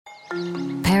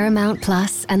Paramount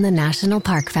Plus and the National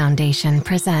Park Foundation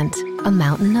present A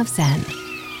Mountain of Zen.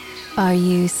 Are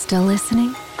you still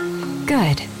listening?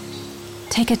 Good.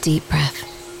 Take a deep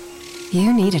breath.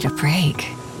 You needed a break.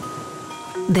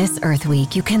 This Earth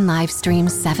Week, you can live stream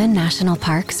 7 national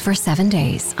parks for 7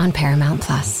 days on Paramount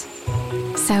Plus.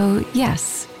 So,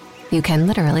 yes, you can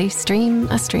literally stream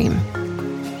a stream.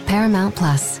 Paramount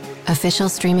Plus, official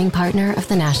streaming partner of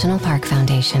the National Park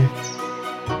Foundation.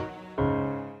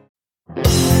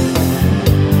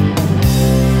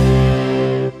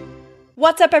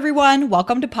 What's up, everyone?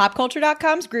 Welcome to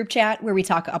PopCulture.com's group chat, where we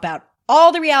talk about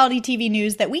all the reality TV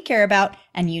news that we care about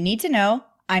and you need to know.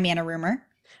 I'm Anna Rumor.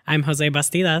 I'm Jose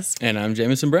Bastidas. And I'm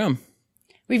Jameson Brown.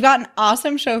 We've got an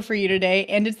awesome show for you today,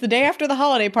 and it's the day after the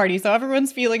holiday party, so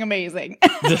everyone's feeling amazing.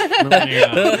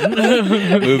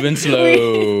 Moving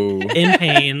slow. In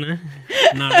pain.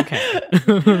 Not okay.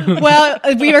 Well,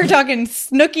 we were talking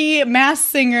Snooki, Masked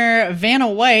Singer, Vanna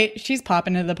White. She's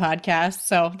popping into the podcast,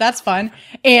 so that's fun.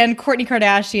 And Kourtney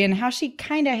Kardashian, how she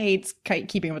kind of hates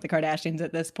keeping up with the Kardashians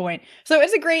at this point. So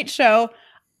it's a great show,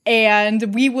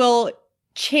 and we will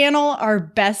channel our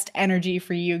best energy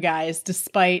for you guys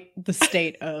despite the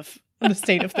state of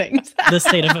things. The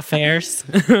state of affairs.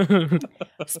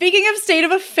 Speaking of state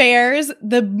of affairs,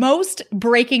 the most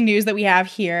breaking news that we have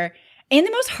here, and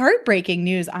the most heartbreaking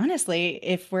news, honestly,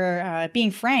 if we're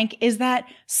being frank, is that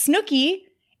Snooki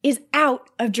is out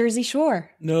of Jersey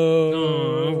Shore. No.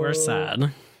 Oh, we're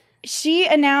sad. She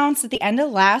announced at the end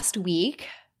of last week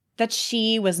that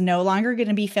she was no longer going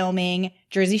to be filming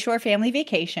Jersey Shore Family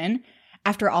Vacation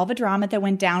after all the drama that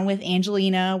went down with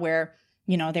Angelina, where,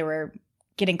 you know, they were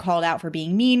getting called out for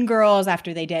being mean girls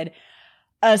after they did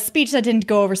a speech that didn't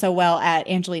go over so well at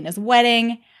Angelina's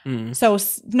wedding. So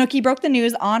Snooki broke the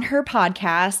news on her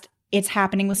podcast. It's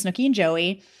happening with Snooki and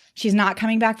Joey. She's not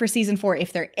coming back for season 4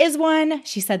 if there is one.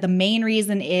 She said the main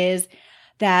reason is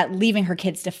that leaving her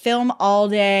kids to film all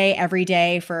day, every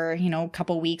day for, you know, a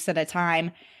couple weeks at a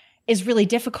time is really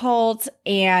difficult,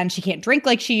 and she can't drink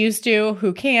like she used to.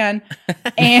 Who can?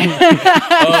 And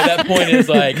that point is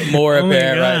like more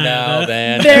apparent right now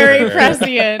than very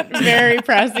prescient, very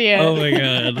prescient. Oh my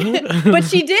god! But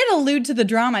she did allude to the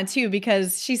drama too,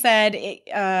 because she said,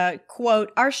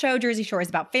 "quote: Our show Jersey Shore is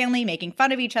about family, making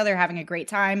fun of each other, having a great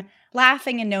time,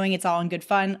 laughing, and knowing it's all in good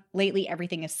fun. Lately,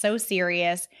 everything is so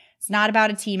serious. It's not about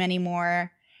a team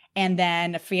anymore, and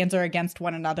then fans are against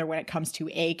one another when it comes to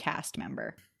a cast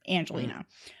member." Angelina.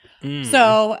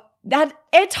 So that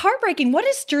it's heartbreaking. What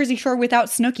is Jersey Shore without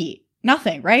Snooki?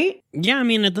 Nothing, right? Yeah, I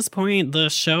mean, at this point, the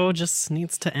show just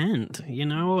needs to end. You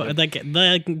know, like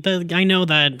the I know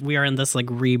that we are in this like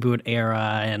reboot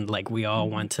era, and like we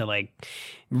all want to like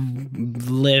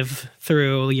live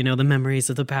through, you know, the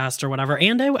memories of the past or whatever.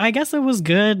 And I guess it was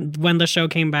good when the show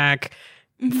came back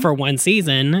for one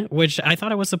season, which I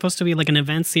thought it was supposed to be like an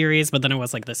event series, but then it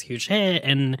was like this huge hit,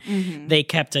 and they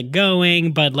kept it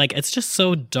going. But like, it's just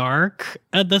so dark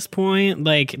at this point.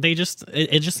 Like it just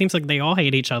seems like they all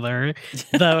hate each other.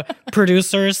 The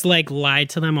producers like lied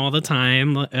to them all the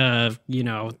time. You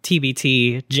know,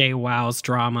 TBT, JWoww's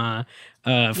drama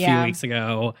a few weeks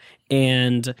ago.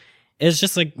 And it's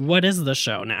just like, what is the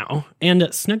show now? And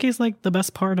Snooki's like the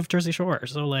best part of Jersey Shore.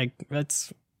 So like,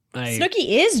 Snooki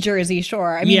is Jersey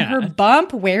Shore. I mean, her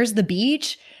bump, Where's the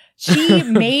Beach? She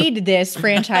made this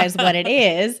franchise what it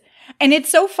is. And it's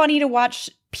so funny to watch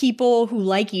people who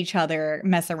like each other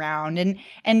mess around.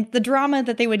 And the drama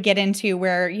that they would get into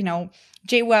where, you know,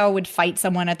 JWoww would fight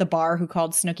someone at the bar who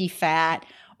called Snooki fat,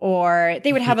 or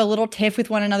they would have a little tiff with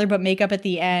one another but make up at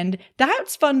the end.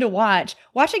 That's fun to watch.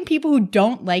 Watching people who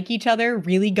don't like each other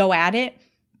really go at it.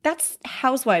 That's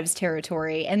Housewives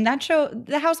territory. And that show,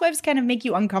 the Housewives kind of make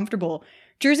you uncomfortable.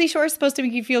 Jersey Shore is supposed to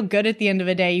make you feel good at the end of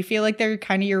the day. You feel like they're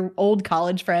kind of your old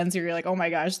college friends who you're like, oh my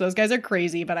gosh, those guys are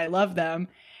crazy, but I love them.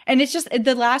 And it's just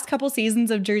the last couple seasons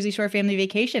of Jersey Shore Family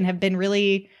Vacation have been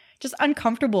really just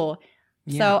uncomfortable.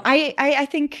 Yeah. So I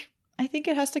think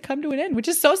it has to come to an end, which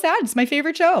is so sad. It's my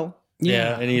favorite show.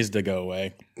 Yeah, it needs to go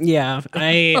away. Yeah,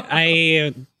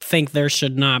 I think there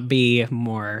should not be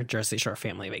more Jersey Shore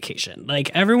Family Vacation. Like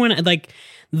everyone, like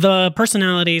the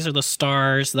personalities or the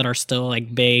stars that are still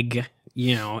like big,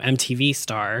 you know, MTV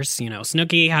stars. You know,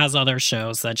 Snooki has other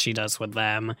shows that she does with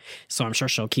them, so I'm sure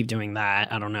she'll keep doing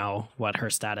that. I don't know what her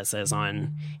status is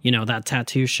on, you know, that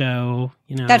tattoo show.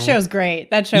 You know, that show's great.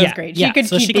 That show's great. She could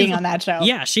keep being on that show.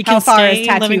 Yeah, she can stay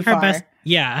living her best.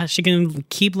 Yeah, she can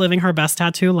keep living her best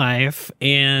tattoo life,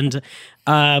 and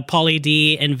Pauly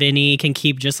D and Vinny can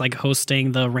keep just like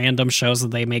hosting the random shows that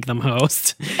they make them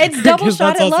host. It's Double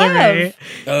Shot at Love.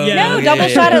 Double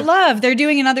Shot at Love. They're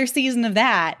doing another season of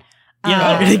that.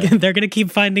 Yeah, they're gonna keep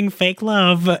finding fake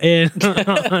love on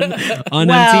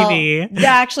MTV.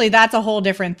 Actually, that's a whole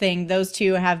different thing. Those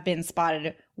two have been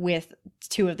spotted with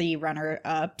two of the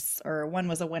runner-ups, or one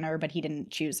was a winner, but he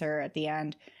didn't choose her at the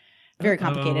end. Very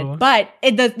complicated. But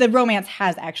the romance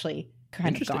has actually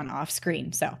kind of gone off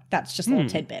screen. So that's just a little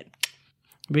tidbit.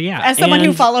 But yeah, as someone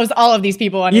who follows all of these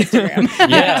people on Instagram.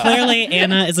 Clearly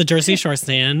Anna is a Jersey Shore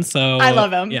stan, so I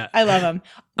love him. Yeah. I love him.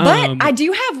 But I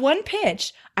do have one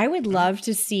pitch. I would love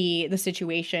to see the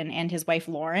situation and his wife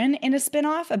Lauren in a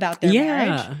spinoff about their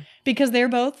marriage, because they're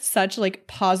both such like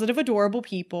positive, adorable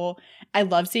people. I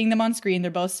love seeing them on screen.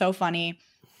 They're both so funny,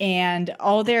 and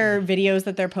all their videos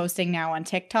that they're posting now on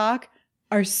TikTok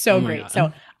are so great. God.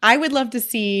 So I would love to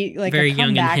see like very a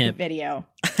comeback video.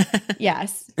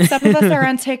 Yes. Some of us are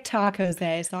on TikTok,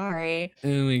 Jose. Sorry. Oh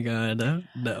my God.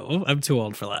 No, I'm too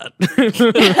old for that.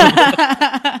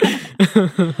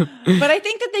 But I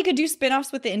think that they could do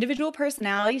spinoffs with the individual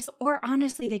personalities, or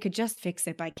honestly, they could just fix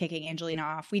it by kicking Angelina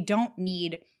off. We don't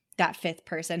need that fifth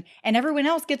person, and everyone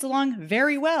else gets along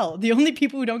very well. The only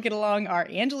people who don't get along are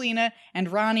Angelina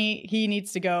and Ronnie. He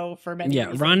needs to go for many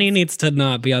reasons. Ronnie needs to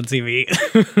not be on TV.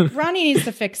 Ronnie needs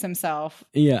to fix himself.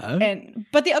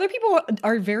 But the other people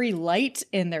are very light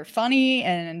and they're funny,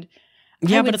 and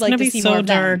but it's gonna be so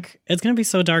dark. It's gonna be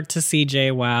so dark to see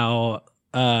JWoww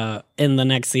in the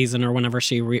next season, or whenever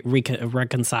she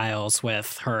reconciles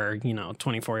with her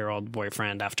 24-year-old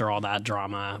boyfriend after all that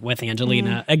drama with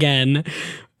Angelina again.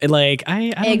 Like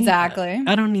I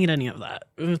don't need any of that.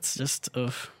 It's just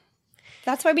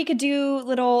That's why we could do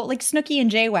little like Snooki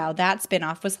and JWoww. That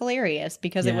spinoff was hilarious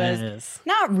because it was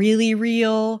not really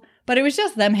real, but it was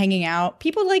just them hanging out.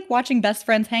 People like watching best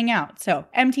friends hang out. So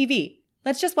MTV,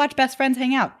 let's just watch best friends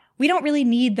hang out. We don't really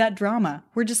need that drama.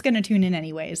 We're just going to tune in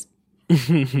anyways.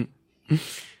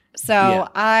 So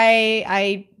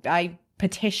I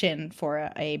petition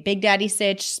for a Big Daddy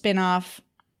Sitch spinoff,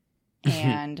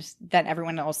 and that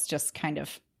everyone else just kind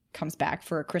of comes back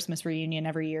for a Christmas reunion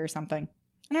every year or something.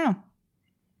 I don't know.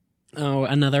 Oh,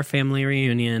 another family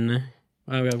reunion.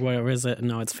 What is it?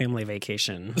 No, it's family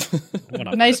vacation.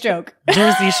 Nice joke.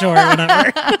 Jersey Shore,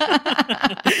 whatever.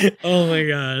 Oh my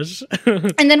gosh.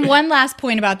 And then one last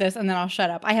point about this, and then I'll shut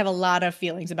up. I have a lot of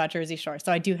feelings about Jersey Shore,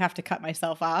 so I do have to cut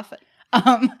myself off.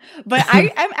 But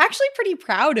I'm actually pretty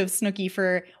proud of Snooki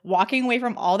for walking away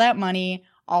from all that money,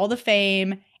 all the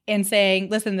fame, and saying,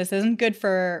 listen, this isn't good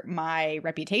for my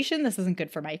reputation. This isn't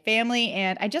good for my family.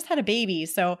 And I just had a baby,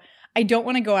 so I don't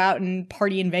want to go out and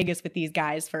party in Vegas with these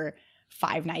guys for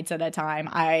 5 nights at a time.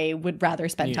 I would rather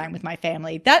spend time with my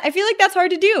family. That I feel like that's hard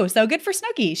to do. So good for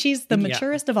Snooki. She's the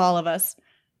maturest of all of us.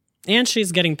 And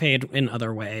she's getting paid in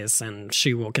other ways, and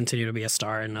she will continue to be a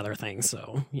star in other things.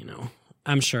 So,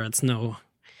 I'm sure it's not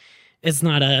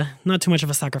too much of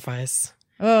a sacrifice.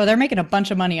 Oh, they're making a bunch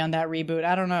of money on that reboot.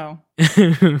 I don't know.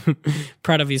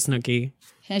 Proud of you, Snooki.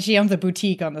 And she owns a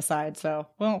boutique on the side, so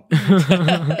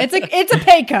it's a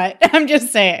pay cut. I'm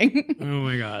just saying. Oh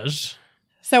my gosh.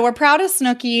 So we're proud of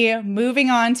Snooki. Moving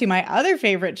on to my other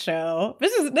favorite show.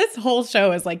 This whole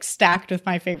show is like stacked with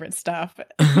my favorite stuff.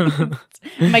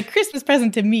 My Christmas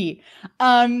present to me.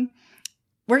 We're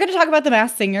going to talk about The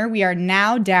Masked Singer. We are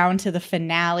now down to the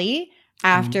finale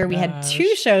after we had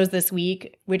 2 shows this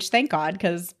week, which thank God,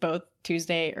 because both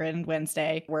Tuesday and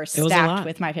Wednesday were stacked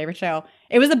with my favorite show.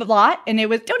 It was a lot, and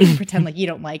don't even pretend like you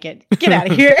don't like it. Get out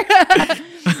of here.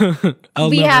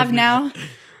 We have now.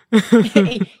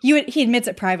 He admits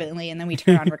it privately, and then we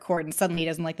turn on record, and suddenly he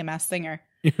doesn't like The Masked Singer.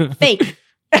 Fake.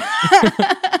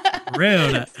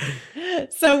 Rude.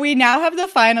 So we now have the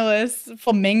finalists: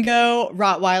 Flamingo,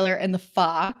 Rottweiler, and the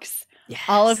Fox. Yes.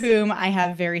 All of whom I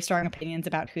have very strong opinions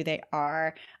about who they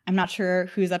are. I'm not sure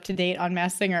who's up to date on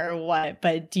Masked Singer or what,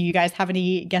 but do you guys have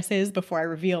any guesses before I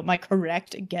reveal my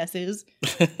correct guesses?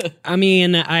 I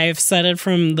mean, I've said it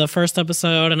from the first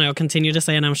episode, and I'll continue to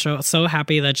say it. I'm so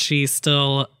happy that she's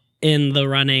still in the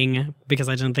running, because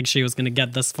I didn't think she was going to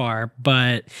get this far.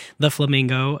 But the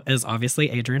Flamingo is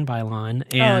obviously Adrienne Bailon,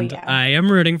 and I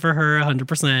am rooting for her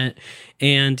 100%.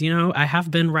 And, I have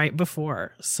been right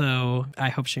before, so I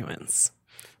hope she wins.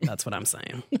 That's what I'm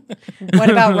saying.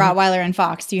 What about Rottweiler and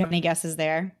Fox? Do you have any guesses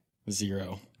there?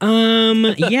 0.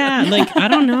 I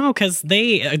don't know, because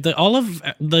all of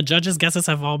the judges' guesses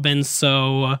have all been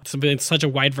such a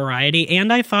wide variety,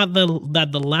 and I thought that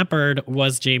the leopard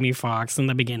was Jamie Foxx in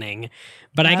the beginning,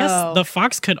 but I guess the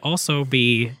fox could also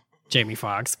be Jamie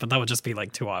Foxx, but that would just be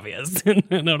like too obvious.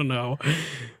 I don't know.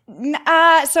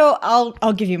 So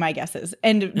I'll give you my guesses,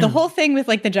 and the whole thing with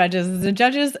like the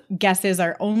judges guesses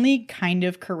are only kind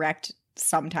of correct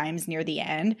sometimes near the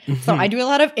end. So I do a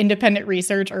lot of independent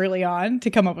research early on to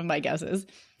come up with my guesses.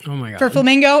 Oh my God. For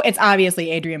Flamingo, it's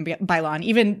obviously Adrienne Bailon.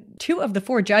 Even 2 of the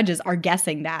 4 judges are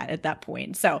guessing that at that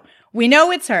point. So we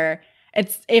know it's her.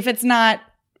 If it's not,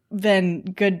 then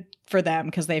good for them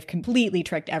because they've completely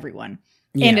tricked everyone.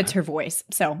 Yeah. And it's her voice.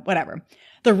 So whatever.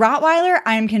 The Rottweiler,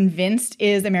 I'm convinced,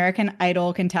 is American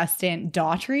Idol contestant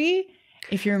Daughtry.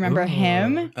 If you remember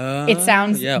him, it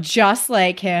sounds just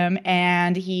like him.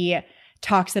 And he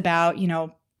talks about,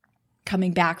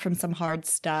 coming back from some hard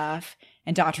stuff.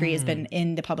 And Daughtry has been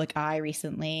in the public eye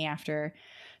recently after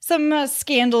some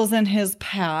scandals in his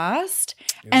past.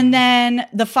 And then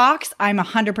the Fox, I'm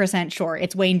 100% sure.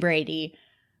 It's Wayne Brady.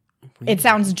 It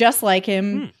sounds just like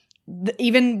him.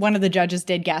 Even one of the judges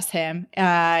did guess him.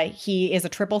 He is a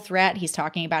triple threat. He's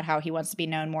talking about how he wants to be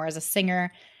known more as a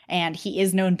singer. And he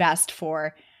is known best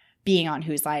for being on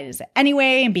Whose Line Is It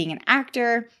Anyway and being an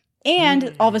actor.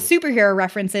 And all the superhero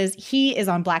references, he is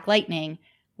on Black Lightning,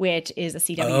 which is a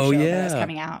CW show that's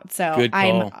coming out. So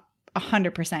I'm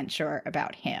 100% sure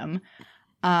about him.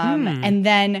 And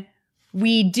then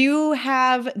we do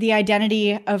have the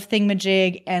identity of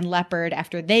Thingamajig and Leopard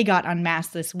after they got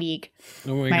unmasked this week.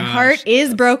 Oh my heart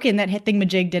is broken that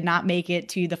Thingamajig did not make it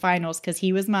to the finals because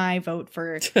he was my vote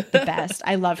for the best.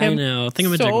 I love him I know.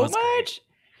 Thingamajig so was much. Great.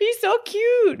 He's so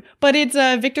cute. But it's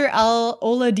Victor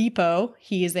Oladipo.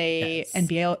 He is a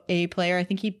NBA player. I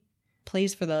think he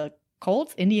plays for the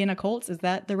Colts, Indiana Colts. Is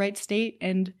that the right state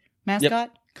and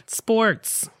mascot? Yep.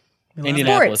 Sports.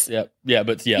 Indianapolis. Sports.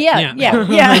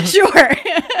 Yeah, sure.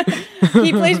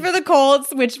 He plays for the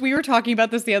Colts, which we were talking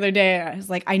about this the other day. I was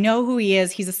like, I know who he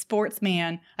is. He's a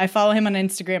sportsman. I follow him on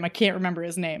Instagram. I can't remember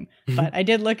his name, but I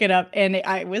did look it up and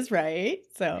I was right.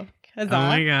 So, huzzah. Oh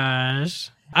my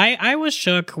gosh. I was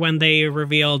shook when they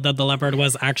revealed that the leopard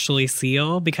was actually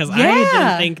Seal because I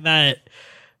didn't think that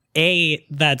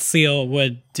that Seal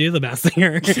would do the Masked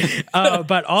Singer.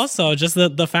 But also just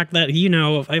the fact that,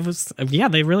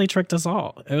 they really tricked us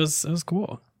all. It was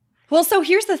cool. Well, so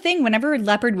here's the thing. Whenever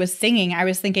Leopard was singing, I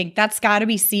was thinking, that's got to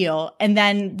be Seal. And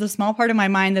then the small part of my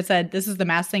mind that said, this is the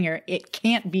Masked Singer, it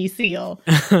can't be Seal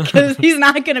because he's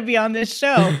not going to be on this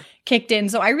show kicked in.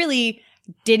 So I really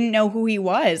didn't know who he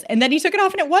was. And then he took it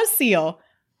off and it was Seal.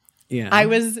 Yeah.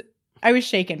 I was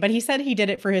shaken, but he said he did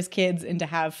it for his kids and to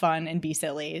have fun and be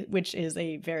silly, which is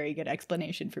a very good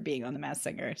explanation for being on The Masked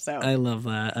Singer. So I love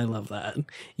that.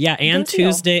 Yeah, and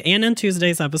in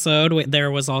Tuesday's episode, there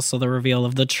was also the reveal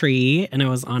of the tree, and it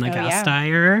was Anna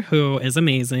Gasteyer, who is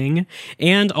amazing,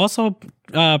 and also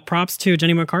props to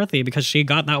Jenny McCarthy because she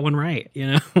got that one right.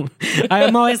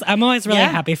 I'm always really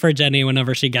happy for Jenny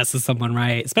whenever she guesses someone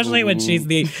right, especially when she's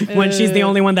the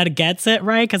only one that gets it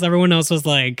right because everyone else was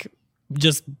like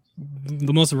just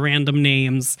the most random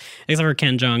names, except for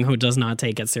Ken Jeong, who does not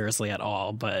take it seriously at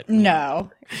all. But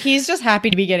no, he's just happy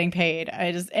to be getting paid.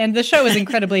 And the show is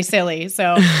incredibly silly.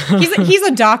 So he's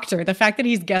a doctor. The fact that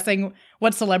he's guessing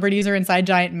what celebrities are inside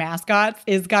giant mascots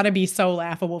is got to be so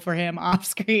laughable for him off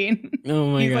screen.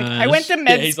 Oh my god! I went to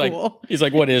med school. He's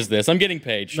like, what is this? I'm getting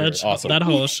paid. Sure, awesome. That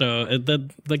whole show, the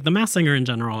Masked Singer in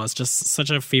general is just such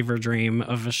a fever dream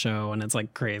of a show, and it's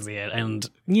like crazy. And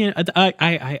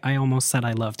I almost said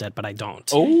I loved it, but I don't.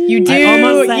 Oh, you do. I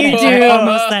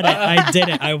almost said it. I did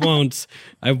it. I won't.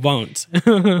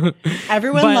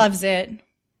 Everyone loves it.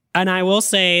 And I will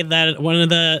say that one of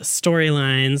the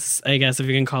storylines, I guess if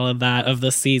you can call it that, of the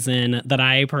season that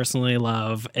I personally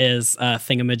love is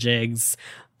Thingamajig's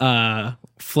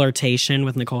flirtation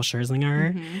with Nicole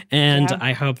Scherzinger. Mm-hmm. And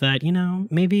I hope that,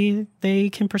 maybe they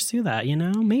can pursue that,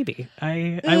 maybe.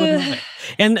 I would love it.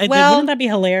 And wouldn't that be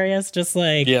hilarious? Just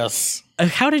like... Yes.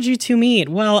 How did you two meet?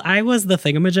 Well, I was the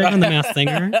Thingamajig on The Masked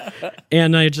Singer.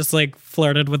 And I just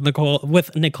flirted with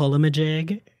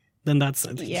Nicola-Majig. Then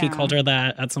he called her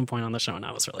that at some point on the show, and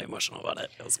I was really emotional about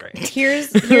it. It was great.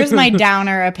 Here's my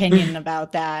downer opinion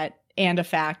about that and a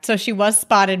fact. So she was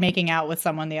spotted making out with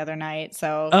someone the other night,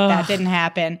 so that didn't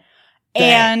happen.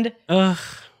 And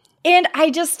I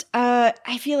just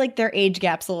I feel like their age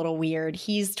gap's a little weird.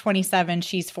 He's 27,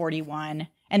 she's 41,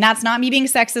 and that's not me being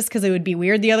sexist because it would be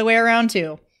weird the other way around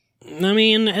too. I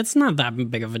mean, it's not that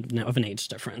big of an age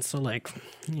difference. So,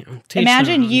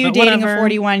 imagine you dating a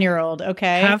 41-year-old,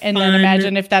 okay? Have and fun. Then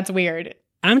imagine if that's weird.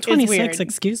 I'm 26.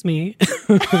 Excuse me.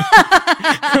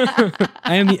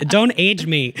 Don't age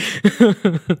me.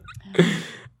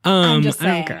 I'm just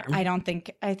saying.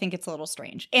 I think it's a little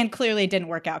strange, and clearly it didn't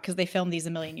work out because they filmed these a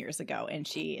million years ago, and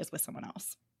she is with someone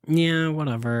else. Yeah,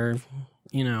 whatever.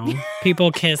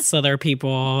 People kiss other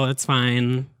people. It's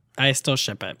fine. I still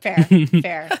ship it.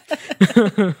 Fair.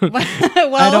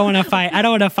 Well, I don't want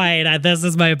to fight. This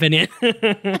is my opinion.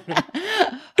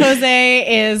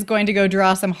 Jose is going to go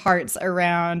draw some hearts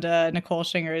around Nicole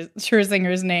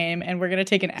Scherzinger's name, and we're going to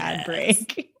take an ad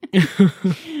break.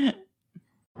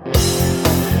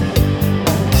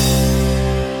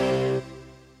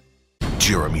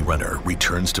 Jeremy Renner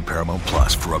returns to Paramount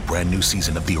Plus for a brand new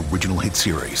season of the original hit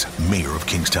series, Mayor of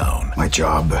Kingstown. My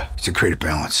job is to create a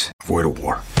balance, avoid a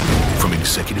war. From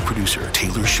executive producer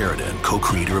Taylor Sheridan,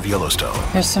 co-creator of Yellowstone.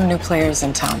 There's some new players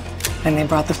in town, and they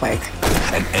brought the plague.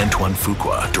 And Antoine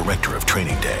Fuqua, director of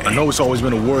Training Day. I know it's always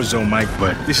been a war zone, Mike,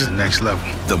 but this is next level.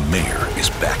 The Mayor is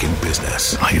back in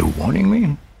business. Are you warning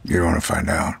me? You don't want to find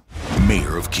out.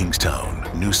 Mayor of Kingstown.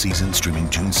 New season streaming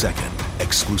June 2nd,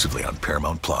 exclusively on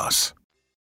Paramount Plus.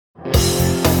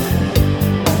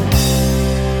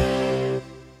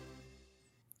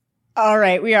 All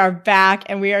right, we are back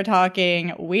and we are talking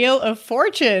Wheel of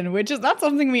Fortune, which is not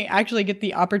something we actually get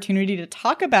the opportunity to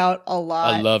talk about a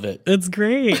lot. I love it. It's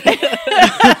great.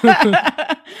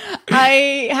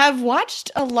 I have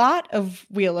watched a lot of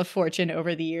Wheel of Fortune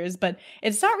over the years, but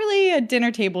it's not really a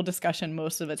dinner table discussion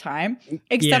most of the time,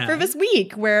 except for this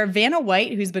week where Vanna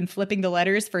White, who's been flipping the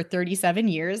letters for 37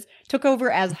 years, took over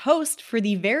as host for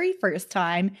the very first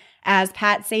time as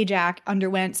Pat Sajak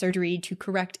underwent surgery to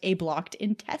correct a blocked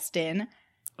intestine.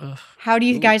 Ugh. How do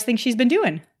you guys think she's been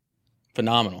doing?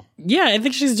 Phenomenal. Yeah, I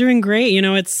think she's doing great. You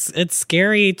know, it's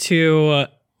scary to,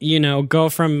 go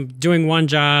from doing one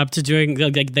job to doing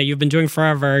like that you've been doing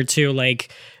forever to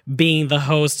like being the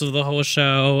host of the whole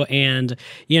show. And,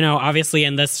 obviously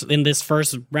in this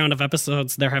first round of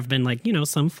episodes, there have been like,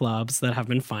 some flubs that have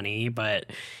been funny, but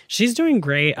she's doing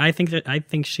great. I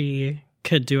think she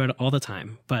could do it all the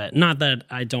time, but not that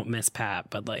I don't miss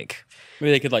Pat, but like maybe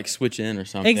they could like switch in or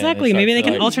something. Exactly. Maybe they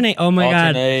can alternate. Oh my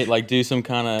god. Like do some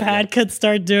kind of Pat could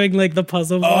start doing like the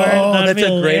puzzle board. Oh, That'd that's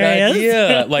a great hilarious.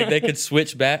 idea. Like they could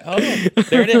switch back. Oh,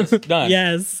 there it is. Done.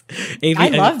 Yes. I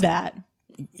love that.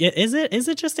 Is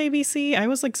it just ABC? I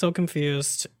was like so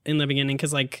confused in the beginning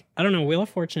because like I don't know, Wheel of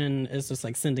Fortune is just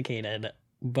like syndicated.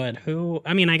 But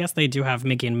I guess they do have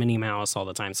Mickey and Minnie Mouse all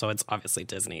the time, so it's obviously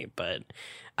Disney. But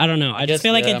I don't know. I just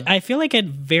feel like I feel like it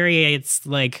varies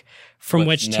like from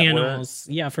which channels,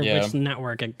 which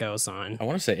network it goes on. I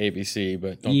want to say ABC,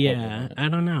 but I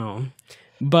don't know.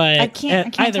 But I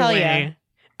can't tell you.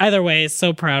 Either way,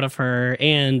 so proud of her,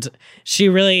 and she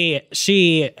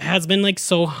has been like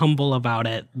so humble about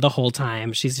it the whole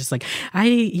time. She's just like,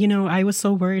 I was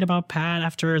so worried about Pat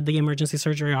after the emergency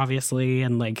surgery, obviously,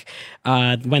 and like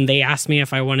when they asked me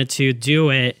if I wanted to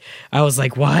do it, I was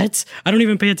like, what? I don't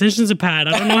even pay attention to Pat.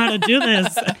 I don't know how to do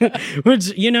this.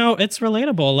 Which it's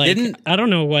relatable. Like I don't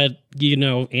know what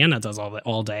Anna does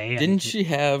all day. Didn't she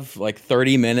have like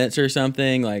 30 minutes or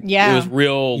something? Like it was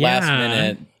real last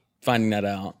minute. Finding that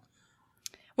out.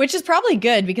 Which is probably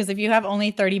good because if you have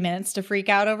only 30 minutes to freak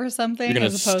out over something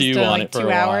as opposed to like 2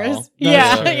 hours.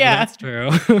 That's true.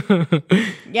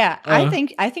 Yeah, I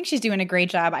think she's doing a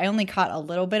great job. I only caught a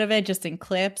little bit of it just in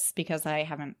clips because I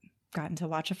haven't gotten to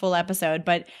watch a full episode,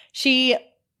 but she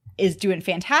is doing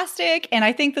fantastic. And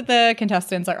I think that the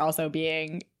contestants are also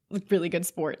being really good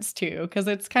sports too because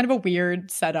it's kind of a weird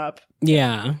setup.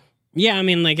 Yeah. Yeah, I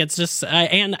mean, like, it's just,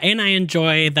 and I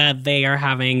enjoy that they are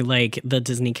having, like, the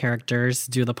Disney characters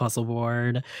do the puzzle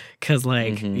board, because,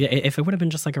 like, if it would have been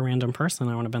just, like, a random person,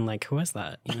 I would have been like, who is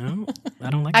that, I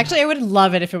don't like Actually, that. I would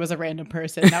love it if it was a random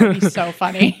person. That would be so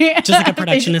funny. Just, like, a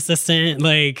production assistant,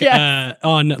 like,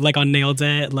 on Nailed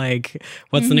It, like,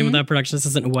 what's the name of that production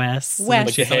assistant? Wes.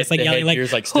 Wes. But it's like yelling,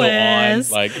 like, still Wes.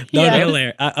 on, like. No,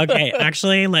 hilarious. Okay,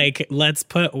 actually, like, let's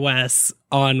put Wes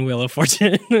on Wheel of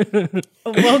Fortune.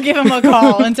 We'll give him a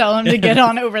call and tell him to get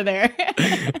on over there.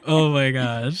 Oh my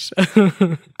gosh.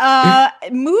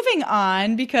 Moving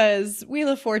on, because Wheel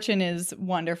of Fortune is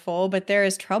wonderful, but there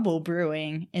is trouble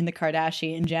brewing in the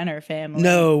Kardashian Jenner family.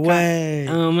 No way.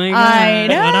 Oh my god. I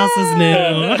know. What else is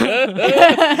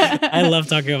new? I love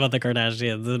talking about the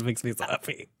Kardashians. It makes me so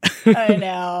happy. I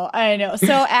know.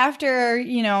 So after,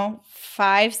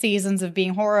 5 seasons of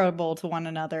being horrible to one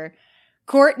another,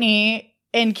 Kourtney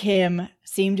and Kim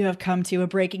seem to have come to a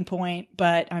breaking point,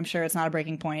 but I'm sure it's not a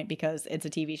breaking point because it's a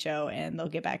TV show and they'll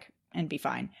get back and be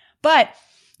fine. But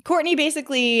Kourtney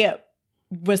basically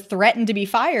was threatened to be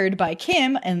fired by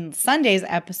Kim in Sunday's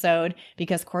episode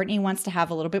because Kourtney wants to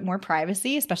have a little bit more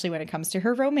privacy, especially when it comes to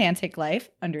her romantic life.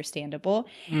 Understandable.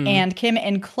 And Kim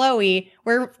and Chloe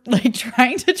were like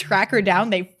trying to track her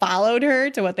down. They followed her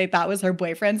to what they thought was her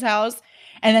boyfriend's house.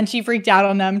 And then she freaked out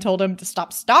on them, told him to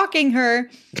stop stalking her,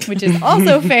 which is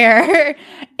also fair.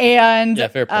 And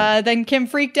fair point. then Kim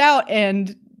freaked out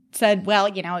and said, well,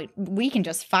 we can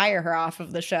just fire her off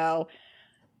of the show.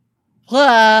 We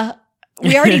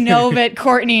already know that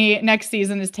Kourtney next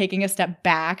season is taking a step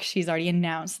back. She's already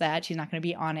announced that. She's not going to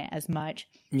be on it as much.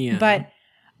 Yeah. But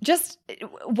just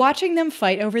watching them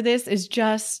fight over this is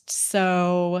just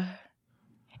so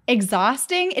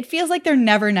exhausting. It feels like they're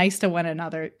never nice to one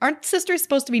another. Aren't sisters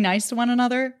supposed to be nice to one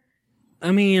another?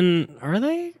 I mean, are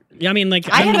they? Yeah, I mean, like,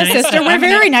 I have a sister. We're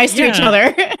very nice to each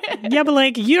other. Yeah, but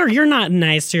like, you're not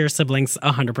nice to your siblings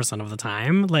 100% of the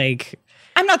time. Like,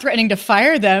 I'm not threatening to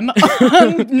fire them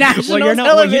on national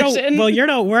television. You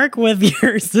don't work with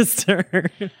your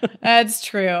sister. That's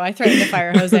true. I threaten to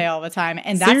fire Jose all the time,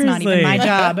 and that's not even my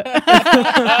job.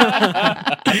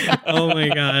 Oh my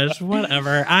gosh,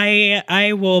 whatever.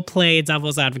 I will play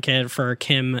devil's advocate for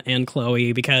Kim and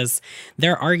Khloe because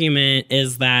their argument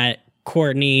is that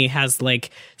Kourtney has like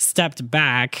stepped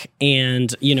back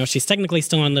and she's technically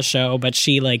still on the show, but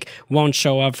she like won't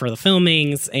show up for the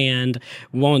filmings and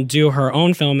won't do her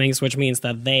own filmings, which means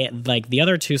that they like the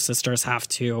other two sisters have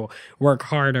to work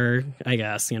harder, I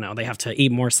guess. They have to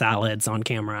eat more salads on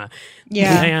camera.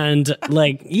 Yeah. And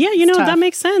like, that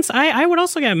makes sense. I would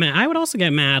also get mad. I would also get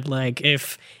mad like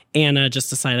if Anna just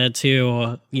decided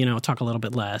to, talk a little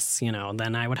bit less,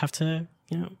 then I would have to,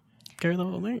 carry the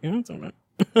whole thing.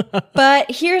 But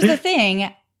here's the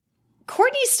thing.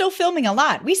 Kourtney's still filming a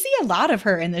lot. We see a lot of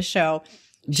her in this show.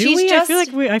 I feel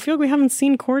like we haven't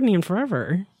seen Kourtney in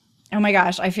forever. Oh my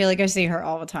gosh, I feel like I see her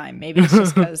all the time. Maybe it's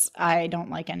just because I don't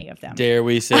like any of them. Dare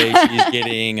we say she's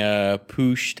getting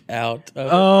Pooshed out of it?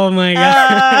 Oh my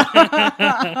god.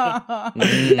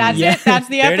 That's it. That's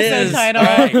the episode title.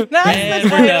 Right. That's and the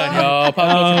we're title. done, y'all.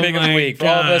 Pop culture pick of the week. For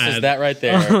all of us, is that right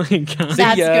there. Oh my god.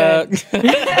 That's good.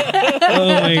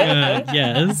 Oh my god.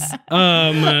 Yes.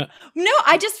 No,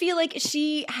 I just feel like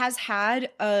she has had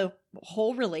a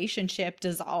whole relationship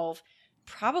dissolve,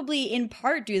 probably in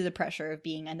part due to the pressure of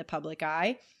being in the public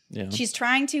eye. Yeah. She's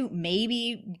trying to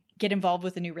maybe get involved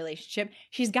with a new relationship.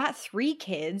 She's got 3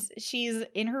 kids. She's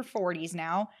in her 40s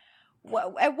now.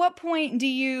 At what point do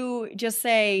you just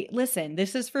say, listen,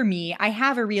 this is for me. I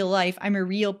have a real life. I'm a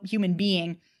real human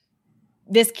being.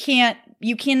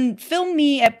 You can film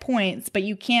me at points, but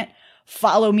you can't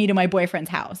follow me to my boyfriend's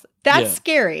house. That's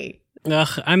scary.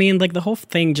 Ugh, I mean, like the whole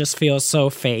thing just feels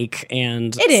so fake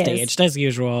and staged as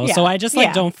usual. Yeah. So I just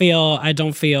don't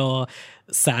feel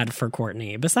sad for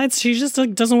Kourtney. Besides, she just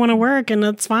doesn't want to work, and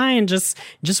that's fine. Just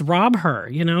rob her,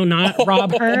 not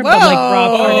rob her, but like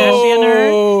Rob Kardashian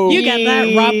her. You get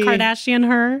that? Rob Kardashian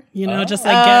her, just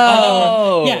like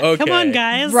get. Okay. Come on,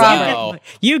 guys.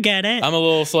 You get it. I'm a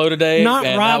little slow today. Not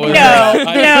Rob. No,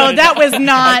 that was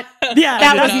not. Yeah,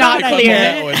 that was not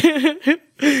clear.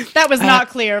 That was not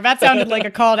clear. That sounded like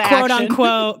a call to action.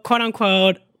 Quote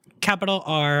unquote, capital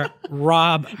R,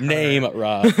 Rob. Name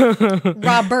Rob.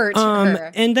 Robert.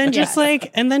 Her. And then just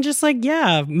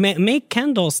make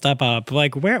Kendall step up.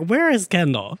 Like, where is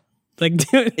Kendall? Like,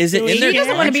 is it in there? She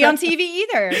doesn't want to be on TV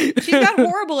either. She's got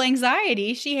horrible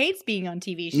anxiety. She hates being on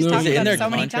TV. She's talked about it so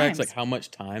many times. Like how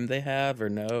much time they have, or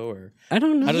no, or I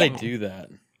don't know. How do they do that?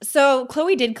 So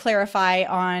Khloe did clarify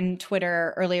on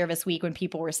Twitter earlier this week when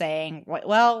people were saying,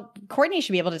 well, Kourtney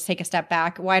should be able to take a step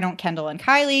back. Why don't Kendall and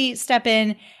Kylie step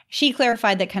in? She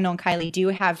clarified that Kendall and Kylie do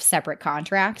have separate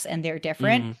contracts and they're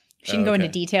different. She can go into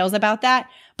details about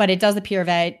that, but it does appear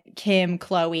that Kim,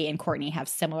 Khloe, and Kourtney have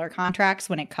similar contracts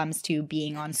when it comes to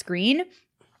being on screen.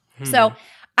 So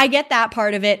I get that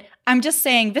part of it. I'm just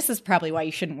saying this is probably why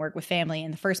you shouldn't work with family in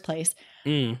the first place.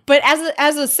 But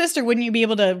as a sister, wouldn't you be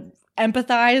able to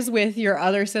empathize with your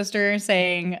other sister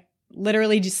saying,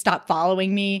 literally just stop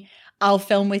following me. I'll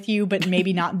film with you, but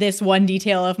maybe not this one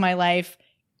detail of my life.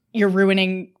 You're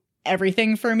ruining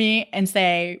everything for me, and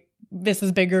say, this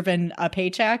is bigger than a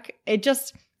paycheck. It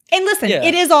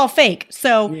is all fake.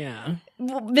 So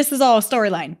this is all a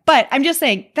storyline. But I'm just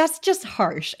saying, that's just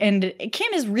harsh. And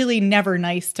Kim is really never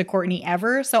nice to Kourtney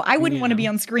ever. So I wouldn't want to be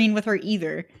on screen with her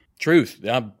either. Truth.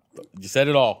 You said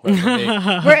it all.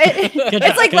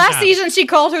 It's like last season she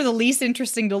called her the least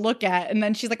interesting to look at, and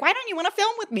then she's like, why don't you want to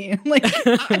film with me? I'm like,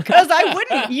 because I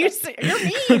wouldn't. You're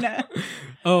mean.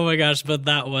 Oh my gosh, but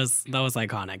that was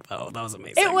iconic though. That was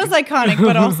amazing. It was iconic,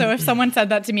 but also if someone said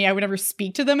that to me, I would never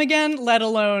speak to them again, let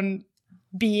alone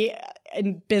be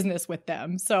in business with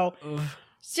them. So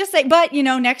just like, but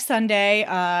next Sunday,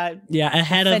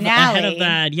 ahead of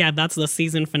that, that's the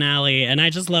season finale, and I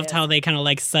just loved how they kind of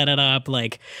like set it up.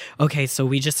 Like, okay, so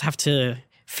we just have to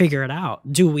figure it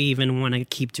out. Do we even want to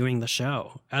keep doing the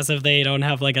show? As if they don't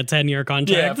have like a 10-year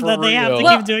contract that they have to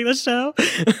keep doing the show.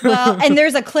 Well, and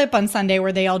there's a clip on Sunday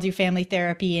where they all do family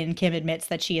therapy, and Kim admits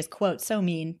that she is, quote, so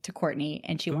mean to Kourtney,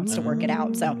 and she wants to work it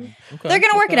out. So they're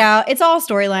going to work it out. It's all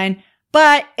storyline.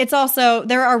 But it's also,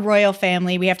 they're our royal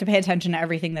family. We have to pay attention to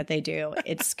everything that they do.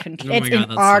 It's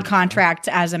in our contract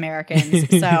as Americans.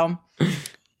 So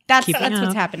that's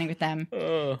what's happening with them.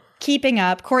 Keeping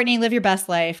up. Kourtney, live your best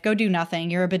life. Go do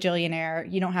nothing. You're a bajillionaire.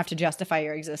 You don't have to justify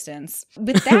your existence.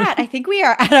 With that, I think we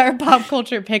are at our pop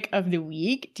culture pick of the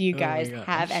week. Do you guys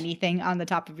have anything on the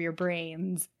top of your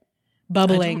brains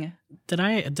bubbling? Did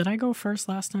I go first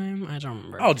last time? I don't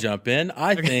remember. I'll jump in.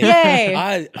 I think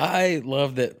I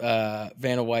love that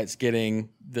Vanna White's getting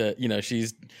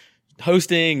she's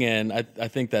hosting, and I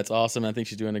think that's awesome. I think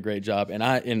she's doing a great job.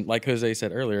 And like Jose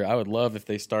said earlier, I would love if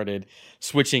they started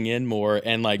switching in more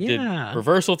and did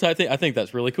reversal type thing. I think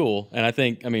that's really cool. And I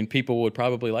think, people would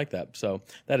probably like that. So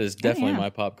that is definitely my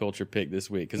pop culture pick this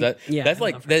week. Because that's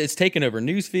it's taken over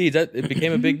news feeds. It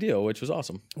became a big deal, which was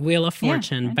awesome. Wheel of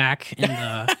Fortune back in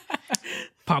the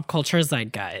pop culture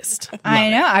zeitgeist. I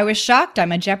know. I was shocked.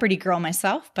 I'm a Jeopardy girl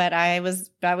myself, but I was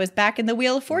back in the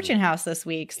Wheel of Fortune house this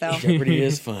week. So Jeopardy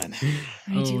is fun.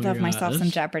 I do love myself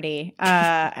some Jeopardy.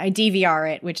 I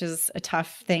DVR it, which is a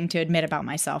tough thing to admit about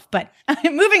myself. But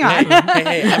moving on.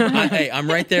 I'm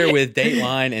right there with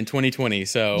Dateline and 2020.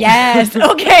 So yes.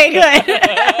 Okay. Good.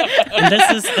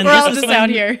 We're all just out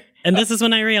here. And this is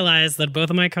when I realized that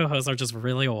both of my co-hosts are just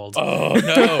really old. Oh,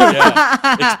 no.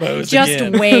 Yeah. Exposed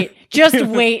again. Wait. Just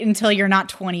wait until you're not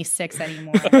 26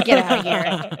 anymore. Get out of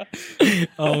here.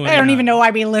 I don't even know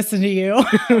why we listen to you.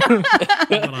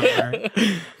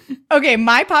 Okay,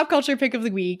 my pop culture pick of the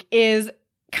week is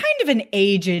kind of an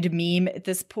aged meme at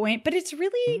this point, but it's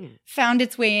really found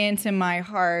its way into my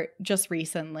heart just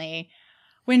recently.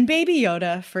 When Baby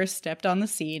Yoda first stepped on the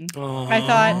scene, I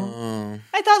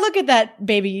thought, look at that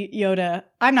Baby Yoda.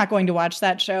 I'm not going to watch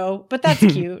that show, but that's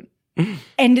cute.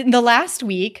 And in the last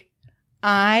week,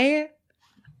 I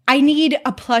need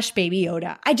a plush Baby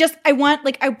Yoda. I want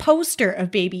like a poster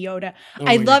of Baby Yoda.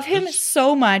 I love him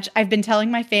so much. I've been telling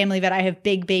my family that I have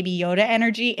big Baby Yoda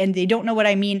energy, and they don't know what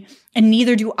I mean, and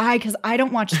neither do I because I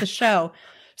don't watch the show.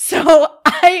 So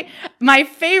my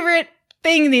favorite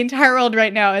thing in the entire world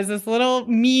right now is this little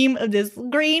meme of this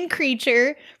green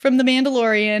creature from The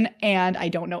Mandalorian, and I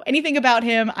don't know anything about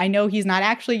him. I know he's not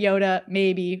actually Yoda.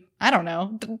 Maybe. I don't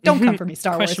know. Don't come for me,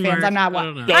 Star Wars fans. I'm not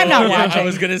watching. I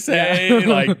was going to say,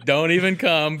 don't even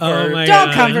come.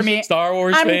 Don't come for me. Star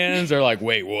Wars fans are like,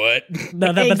 wait, what?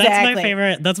 No, but that's my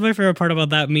favorite. That's my favorite part about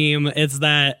that meme. It's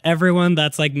that everyone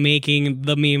that's like making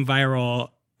the meme viral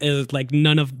is like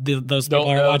none of those people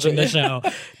are watching the show.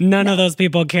 None of those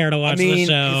people care to watch the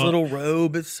show. His little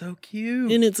robe is so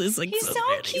cute. And it's like he's so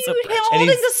cute. Him holding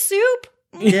the soup.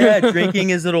 Yeah, drinking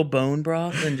his little bone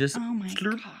broth and just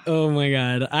oh my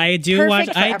god. I do watch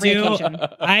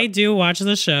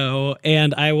the show,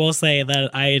 and I will say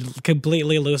that I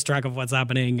completely lose track of what's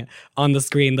happening on the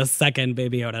screen the second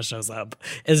Baby Yoda shows up.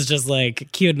 It's just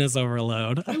like cuteness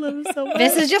overload. I love him so much.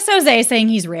 This is just Jose saying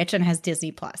he's rich and has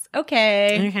Disney Plus.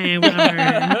 Okay,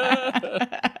 whatever.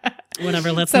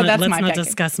 Whatever, let's not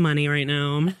discuss money right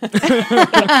now.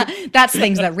 That's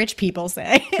things that rich people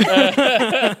say.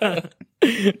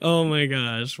 Oh my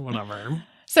gosh, whatever.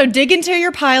 So dig into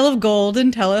your pile of gold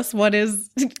and tell us what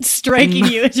is striking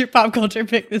you as your pop culture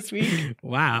pick this week.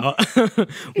 Wow.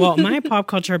 Well, my pop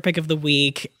culture pick of the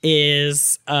week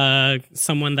is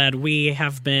someone that we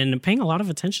have been paying a lot of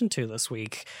attention to this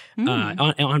week on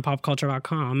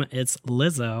popculture.com. It's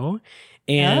Lizzo.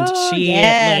 And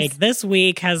like this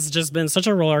week has just been such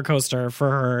a roller coaster for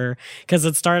her because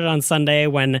it started on Sunday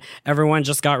when everyone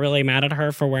just got really mad at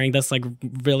her for wearing this like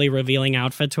really revealing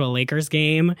outfit to a Lakers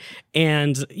game.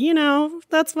 And,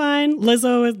 that's fine.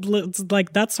 Lizzo,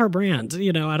 like, that's her brand.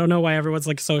 I don't know why everyone's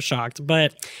like so shocked,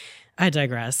 but I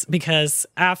digress, because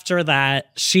after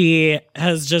that, she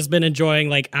has just been enjoying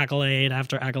like accolade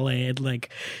after accolade. Like,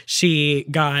 she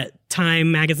got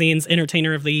Time Magazine's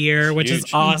Entertainer of the Year, which is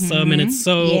awesome. And it's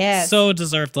so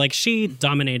deserved. Like, she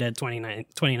dominated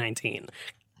 2019.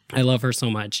 I love her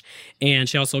so much. And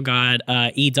she also got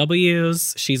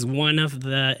EWs. She's one of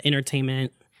the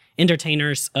Entertainment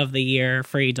entertainers of the year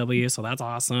for AEW, so that's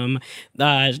awesome.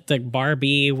 The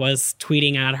Barbie was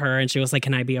tweeting at her, and she was like,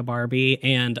 "Can I be a Barbie?"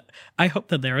 And I hope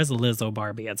that there is a Lizzo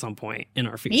Barbie at some point in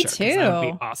our future. Me too. That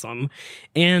would be awesome.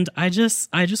 And I just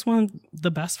want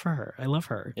the best for her. I love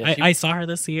her. Yeah, I saw her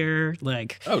this year.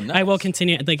 Like, nice. I will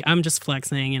continue. Like, I'm just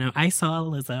flexing. You know, I saw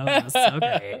Lizzo. It was so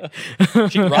great.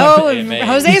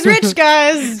 Jose's rich,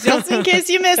 guys. Just in case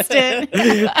you missed it.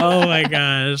 Oh my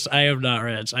gosh, I am not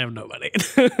rich. I have no money.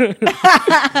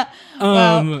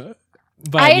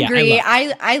 But I agree.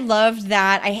 I loved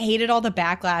that. I hated all the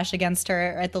backlash against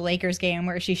her at the Lakers game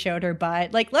where she showed her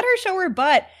butt. Like, let her show her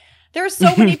butt. There are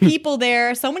so many people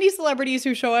there, so many celebrities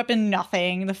who show up in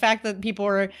nothing. The fact that people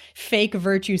are fake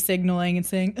virtue signaling and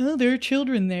saying, "Oh, there are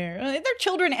children there." There are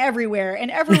children everywhere, and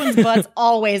everyone's butt's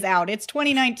always out. It's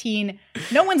 2019.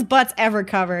 No one's butt's ever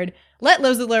covered. Let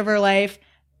Lizzo live her life.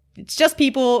 It's just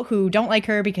people who don't like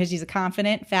her because she's a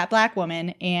confident, fat black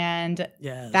woman, and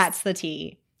that's the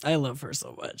tea. I love her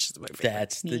so much. She's my favorite.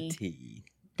 That's the tea.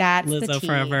 That's Lizzo the tea.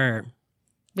 forever.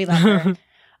 We love her.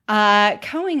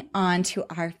 Going on to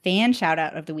our fan shout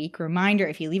out of the week. Reminder,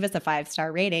 if you leave us a 5-star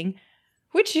rating,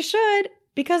 which you should,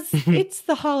 because it's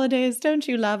the holidays. Don't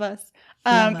you love us?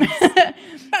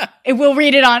 We'll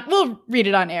read it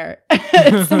on air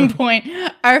at some point.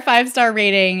 Our 5-star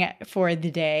rating for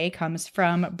the day comes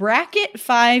from bracket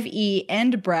 5E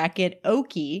and bracket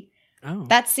Oki. Oh.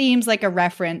 That seems like a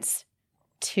reference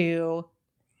to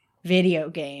video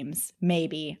games,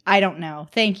 maybe. I don't know.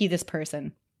 Thank you, this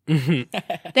person.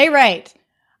 They write,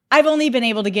 I've only been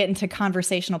able to get into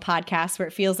conversational podcasts where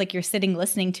it feels like you're sitting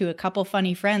listening to a couple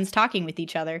funny friends talking with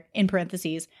each other, in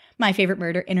parentheses, my favorite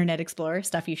murder, Internet Explorer,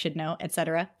 stuff you should know,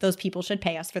 etc. Those people should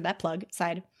pay us for that plug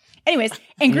side. Anyways,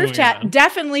 and GroupChat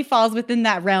definitely falls within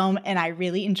that realm, and I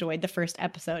really enjoyed the first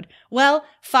episode. Well,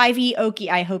 5E Oki,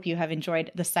 I hope you have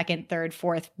enjoyed the 2nd, 3rd,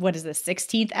 4th, what is the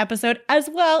 16th episode as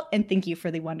well, and thank you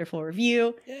for the wonderful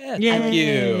review. Yeah, thank you.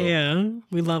 Yeah,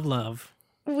 we love.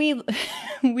 We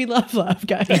love,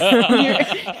 guys.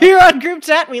 Here on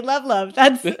GroupChat, we love.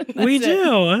 That's we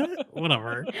do.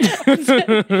 Whatever.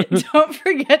 Don't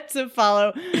forget to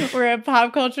follow. We're at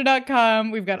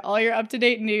popculture.com. We've got all your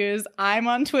up-to-date news. I'm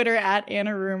on Twitter at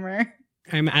Anna Rumor.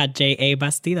 I'm at J.A.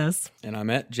 Bastidas. And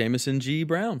I'm at Jameson G.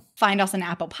 Brown. Find us on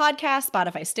Apple Podcasts,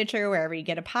 Spotify, Stitcher, wherever you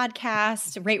get a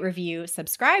podcast. Rate, review,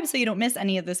 subscribe so you don't miss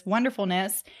any of this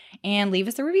wonderfulness. And leave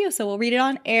us a review so we'll read it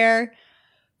on air.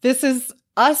 This is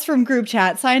us from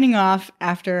GroupChat signing off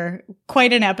after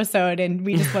quite an episode, and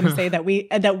we just want to say that we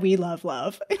love.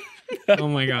 Oh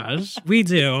my gosh, we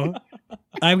do.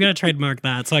 I'm gonna trademark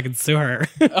that so I can sue her.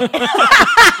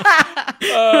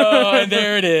 Oh, and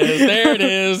there it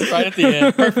is, right at the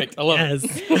end. Perfect. I love it.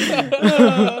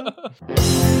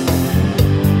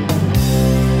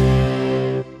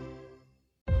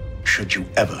 Should you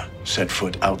ever set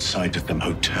foot outside of the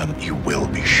hotel, you will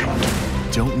be shot.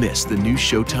 Don't miss the new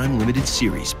Showtime limited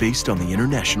series based on the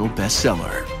international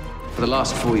bestseller. For the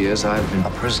last 4 years, I've been a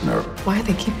prisoner. Why are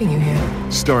they keeping you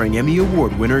here? Starring Emmy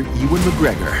Award winner Ewan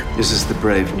McGregor. This is the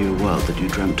brave new world that you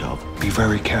dreamt of. Be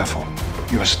very careful.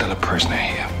 You are still a prisoner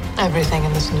here. Everything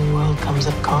in this new world comes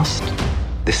at cost.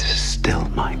 This is still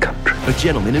my country. A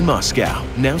Gentleman in Moscow,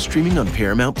 now streaming on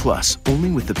Paramount Plus,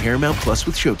 only with the Paramount Plus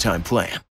with Showtime plan.